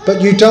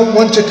 but you don't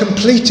want to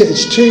complete it.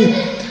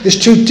 It's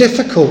too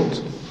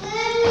difficult.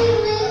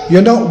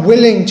 You're not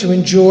willing to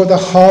endure the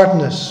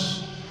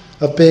hardness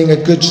of being a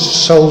good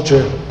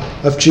soldier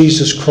of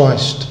Jesus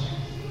Christ.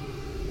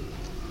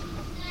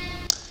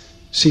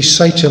 See,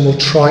 Satan will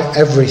try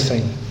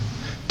everything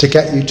to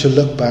get you to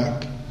look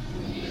back.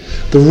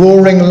 The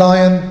roaring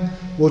lion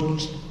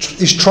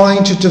is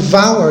trying to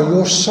devour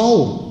your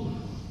soul.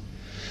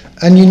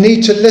 And you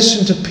need to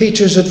listen to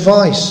Peter's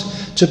advice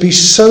to be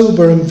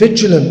sober and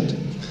vigilant.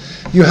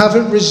 You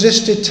haven't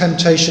resisted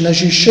temptation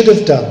as you should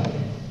have done.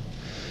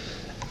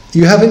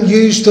 You haven't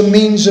used the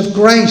means of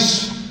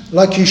grace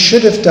like you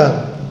should have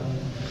done.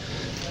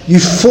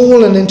 You've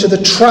fallen into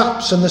the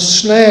traps and the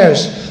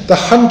snares the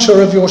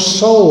hunter of your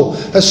soul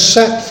has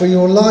set for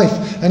your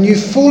life, and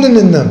you've fallen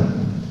in them.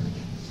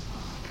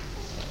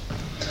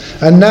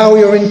 And now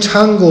you're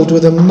entangled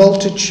with a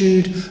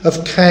multitude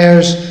of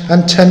cares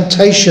and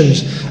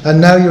temptations, and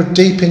now you're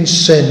deep in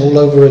sin all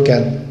over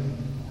again.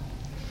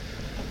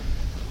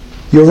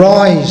 Your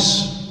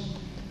eyes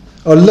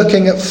are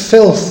looking at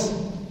filth,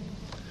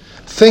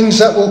 things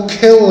that will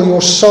kill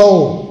your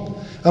soul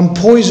and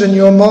poison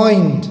your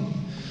mind.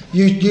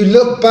 You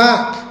look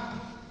back,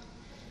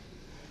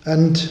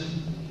 and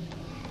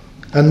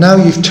now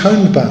you've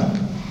turned back.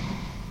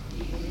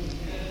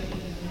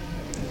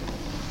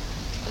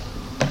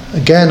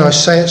 Again, I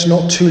say it's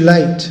not too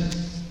late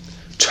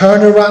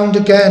Turn around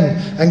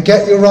again and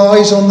get your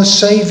eyes on the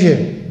Saviour.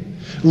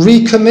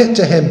 Recommit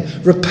to him.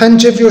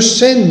 Repent of your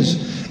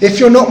sins. If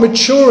you're not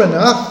mature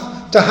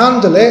enough to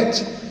handle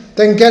it,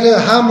 then get a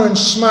hammer and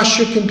smash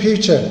your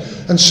computer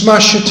and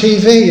smash your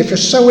TV. If you're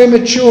so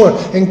immature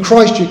in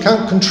Christ you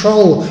can't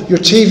control your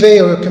TV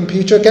or a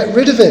computer, get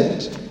rid of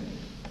it.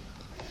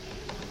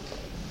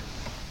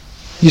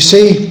 You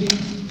see,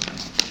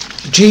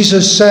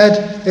 Jesus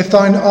said, if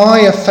thine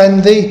eye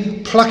offend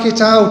thee, pluck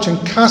it out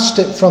and cast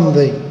it from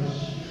thee.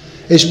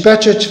 It's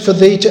better for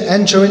thee to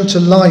enter into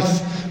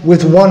life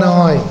with one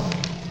eye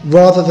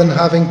rather than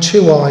having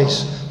two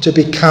eyes to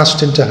be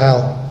cast into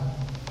hell.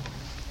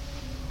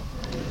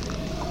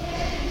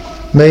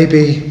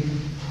 Maybe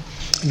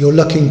you're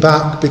looking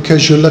back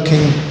because you're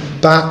looking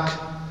back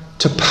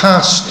to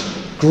past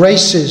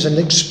graces and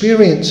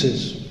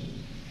experiences.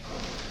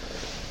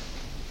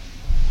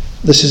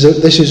 This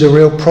is a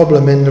real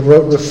problem in the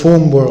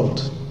Reform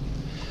world.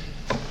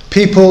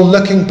 People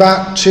looking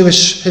back to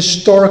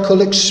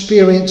historical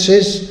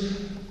experiences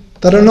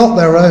that are not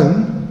their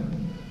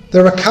own.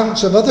 They're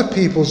accounts of other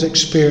people's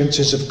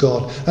experiences of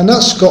God. And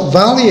that's got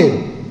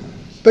value.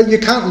 But you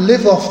can't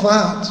live off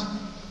that.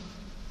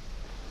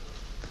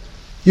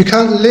 You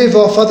can't live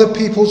off other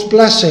people's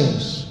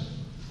blessings.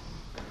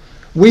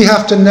 We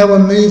have to know a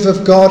move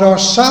of God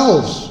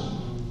ourselves.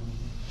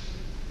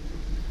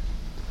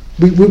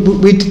 We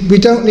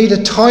don't need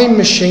a time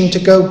machine to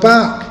go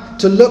back,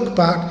 to look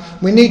back.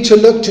 We need to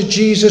look to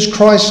Jesus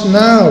Christ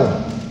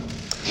now,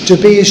 to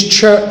be his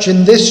church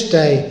in this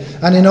day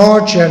and in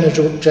our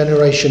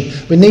generation.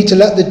 We need to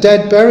let the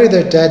dead bury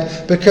their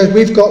dead because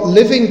we've got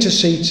living to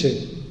see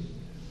to.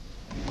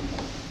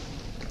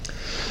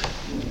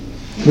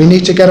 We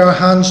need to get our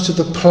hands to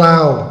the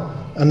plough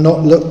and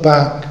not look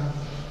back.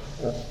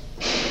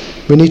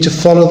 We need to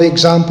follow the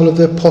example of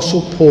the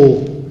Apostle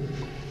Paul,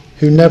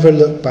 who never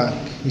looked back.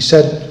 He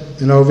said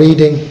in our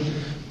reading,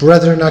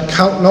 "Brethren, I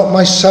count not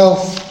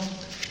myself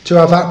to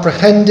have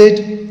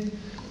apprehended,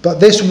 but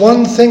this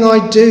one thing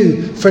I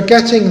do,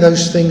 forgetting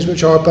those things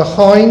which are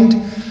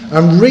behind,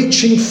 and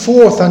reaching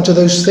forth unto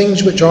those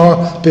things which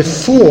are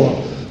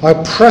before, I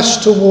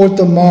press toward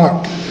the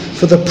mark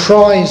for the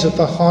prize of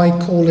the high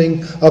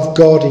calling of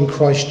God in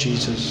Christ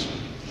Jesus."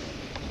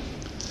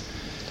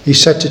 He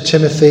said to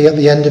Timothy at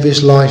the end of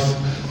his life,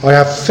 "I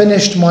have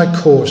finished my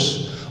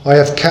course, I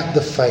have kept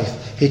the faith."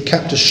 He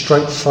kept a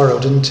straight furrow,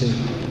 didn't he?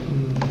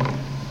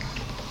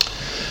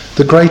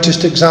 The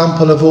greatest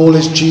example of all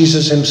is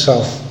Jesus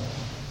himself.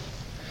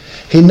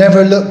 He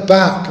never looked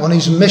back on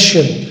his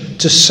mission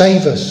to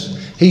save us.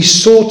 He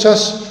sought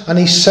us and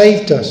he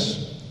saved us.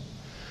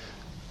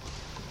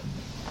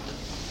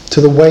 To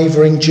the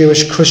wavering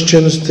Jewish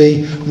Christians,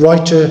 the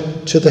writer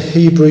to the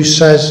Hebrews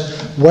says,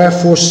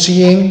 "Wherefore,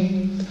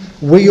 seeing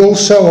we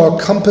also are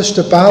compassed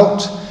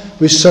about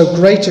with so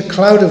great a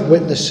cloud of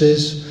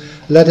witnesses,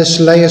 let us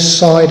lay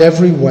aside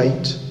every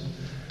weight,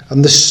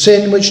 and the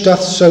sin which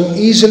doth so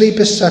easily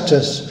beset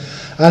us,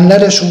 and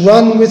let us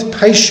run with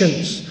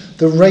patience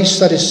the race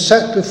that is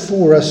set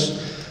before us,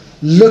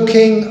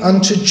 looking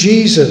unto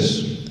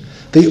Jesus,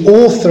 the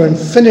author and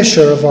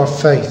finisher of our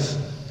faith,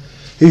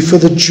 who for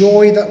the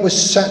joy that was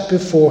set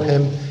before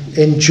him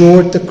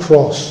endured the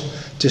cross,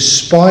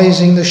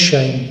 despising the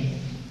shame,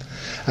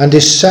 and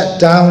is set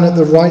down at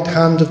the right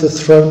hand of the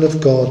throne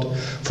of God.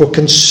 For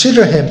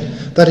consider him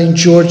that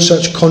endured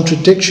such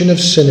contradiction of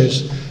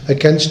sinners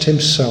against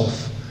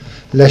himself,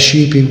 lest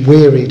ye be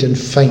wearied and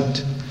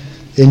faint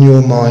in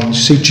your minds."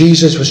 See,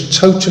 Jesus was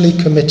totally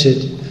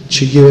committed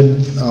to you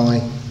and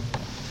I.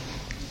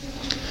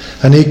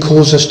 And he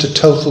calls us to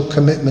total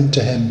commitment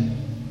to him.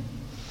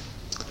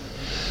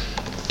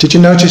 Did you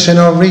notice in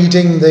our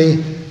reading the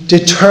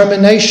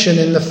determination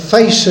in the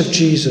face of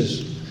Jesus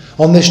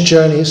on this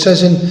journey? It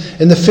says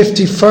in the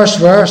 51st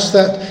verse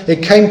that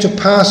it came to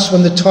pass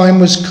when the time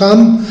was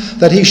come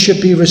that he should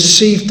be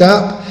received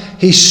up,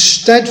 he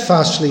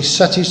steadfastly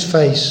set his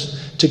face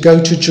to go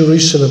to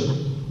Jerusalem,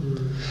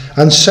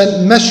 and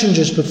sent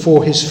messengers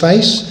before his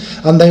face,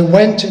 and they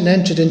went and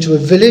entered into a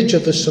village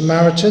of the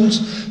Samaritans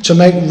to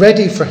make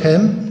ready for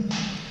him.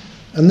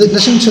 And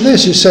listen to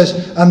this, it says,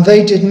 "And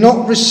they did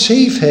not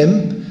receive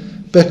him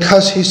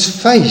because his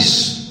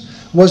face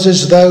was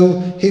as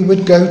though he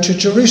would go to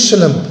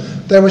Jerusalem."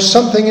 There was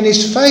something in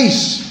his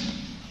face.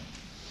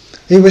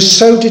 He was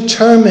so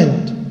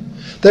determined.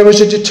 There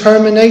was a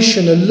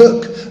determination, a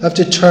look of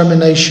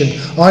determination.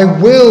 I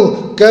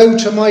will go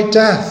to my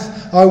death.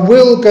 I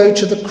will go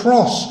to the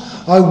cross.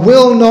 I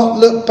will not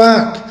look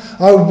back.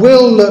 I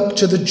will look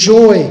to the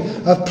joy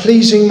of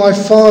pleasing my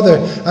Father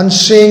and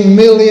seeing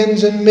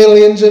millions and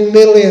millions and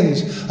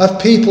millions of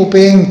people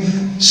being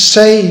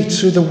saved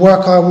through the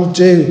work I will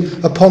do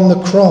upon the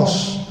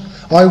cross.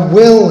 I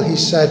will, he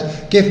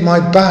said, give my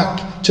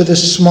back to the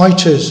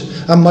smiters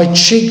and my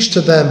cheeks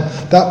to them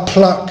that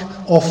pluck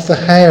off the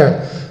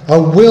hair. I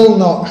will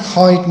not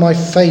hide my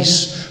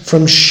face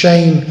from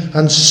shame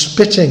and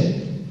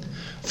spitting,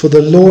 for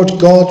the Lord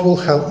God will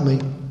help me.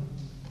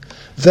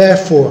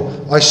 Therefore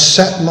I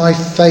set my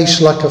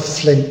face like a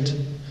flint,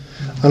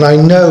 and I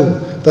know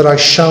that I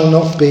shall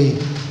not be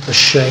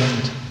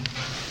ashamed.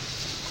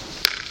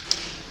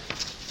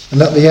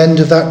 And at the end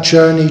of that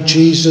journey,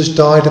 Jesus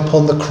died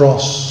upon the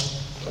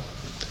cross.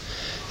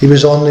 He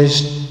was on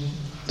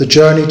the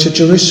journey to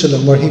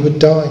Jerusalem where he would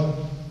die.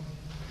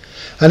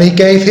 And he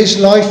gave his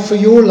life for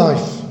your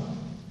life.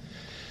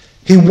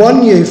 He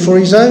won you for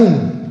his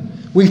own.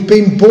 We've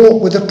been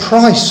bought with a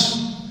price.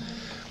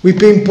 We've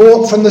been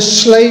bought from the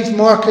slave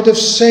market of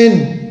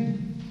sin.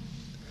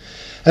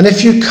 And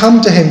if you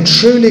come to him,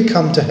 truly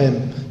come to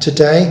him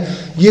today,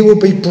 you will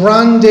be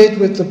branded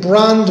with the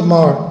brand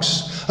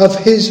marks of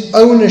his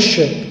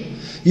ownership.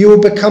 You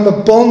will become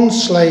a bond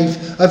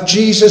slave of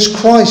Jesus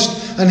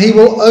Christ, and he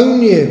will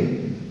own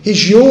you.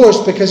 He's yours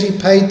because he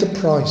paid the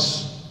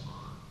price.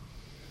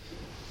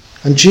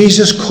 And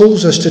Jesus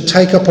calls us to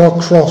take up our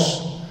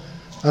cross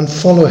and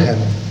follow him.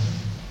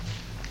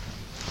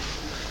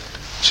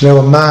 Do you know,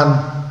 a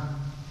man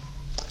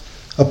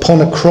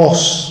upon a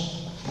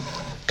cross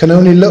can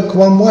only look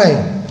one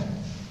way,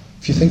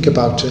 if you think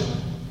about it.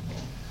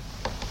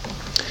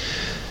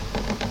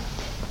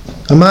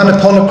 A man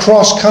upon a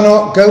cross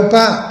cannot go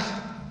back,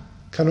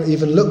 cannot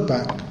even look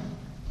back.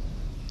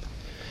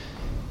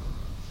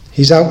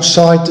 He's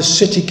outside the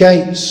city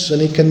gates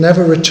and he can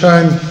never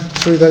return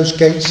through those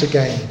gates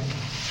again.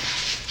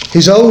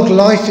 His old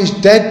life is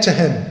dead to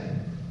him.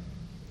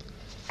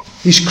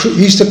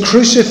 He's the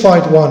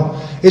crucified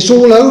one. It's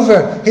all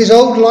over. His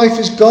old life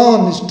is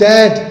gone. It's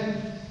dead.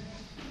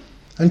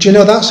 And you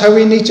know, that's how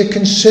we need to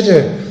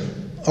consider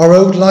our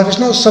old life. It's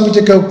not something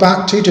to go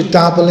back to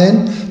dabble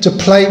in, to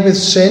play with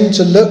sin,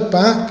 to look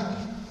back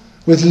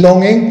with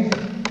longing.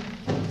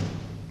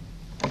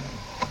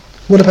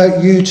 What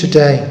about you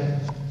today?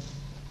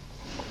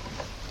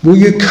 Will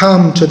you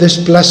come to this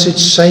blessed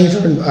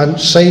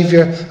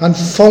Saviour and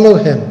follow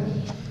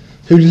him,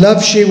 who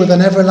loves you with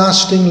an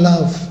everlasting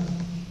love?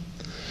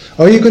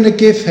 Are you going to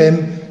give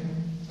him,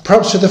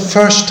 perhaps for the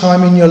first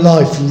time in your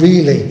life,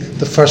 really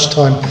the first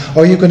time,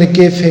 are you going to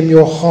give him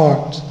your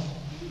heart?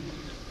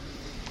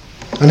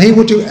 And he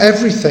will do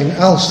everything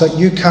else that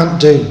you can't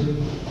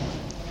do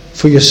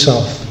for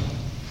yourself.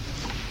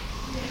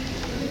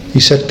 He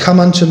said, "Come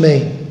unto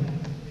me,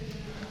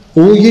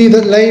 all ye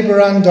that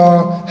labour and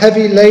are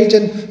heavy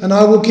laden, and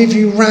I will give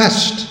you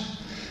rest.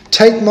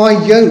 Take my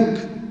yoke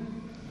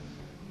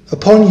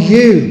upon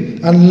you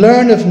and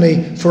learn of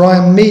me, for I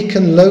am meek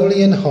and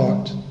lowly in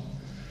heart,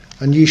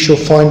 and you shall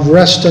find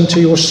rest unto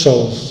your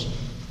souls.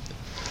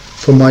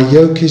 For my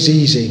yoke is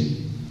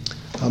easy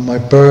and my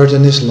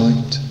burden is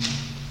light."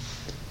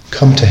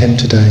 Come to him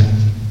today.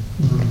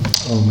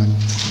 Amen.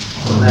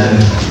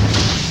 Amen.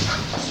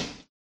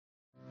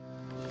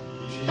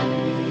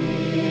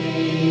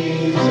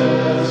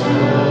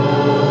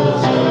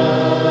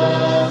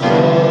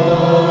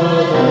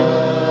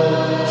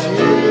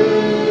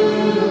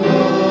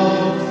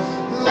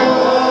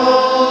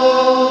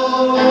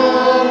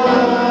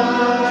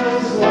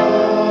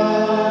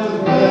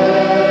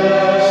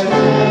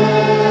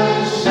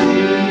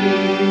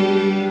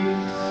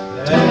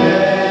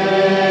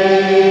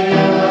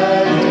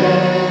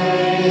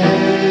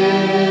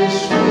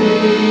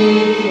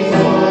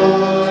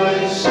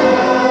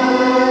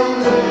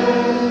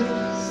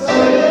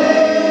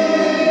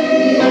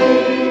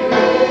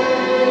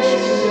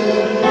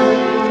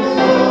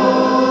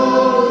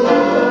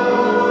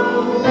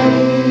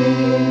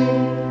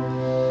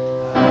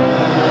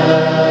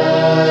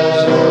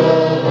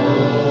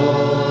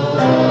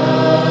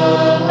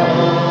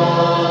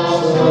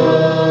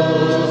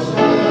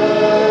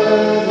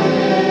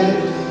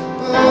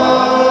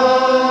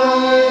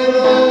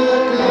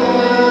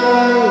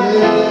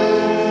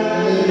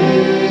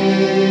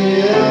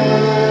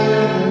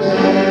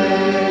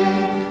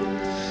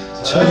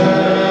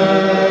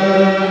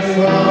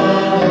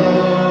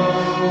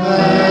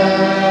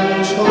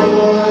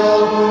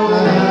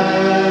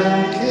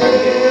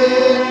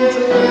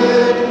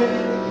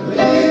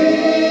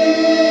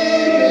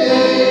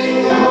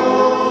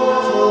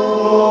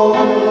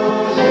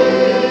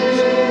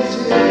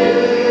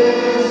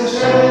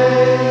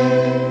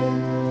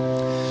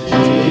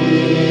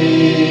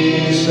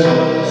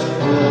 Jesus.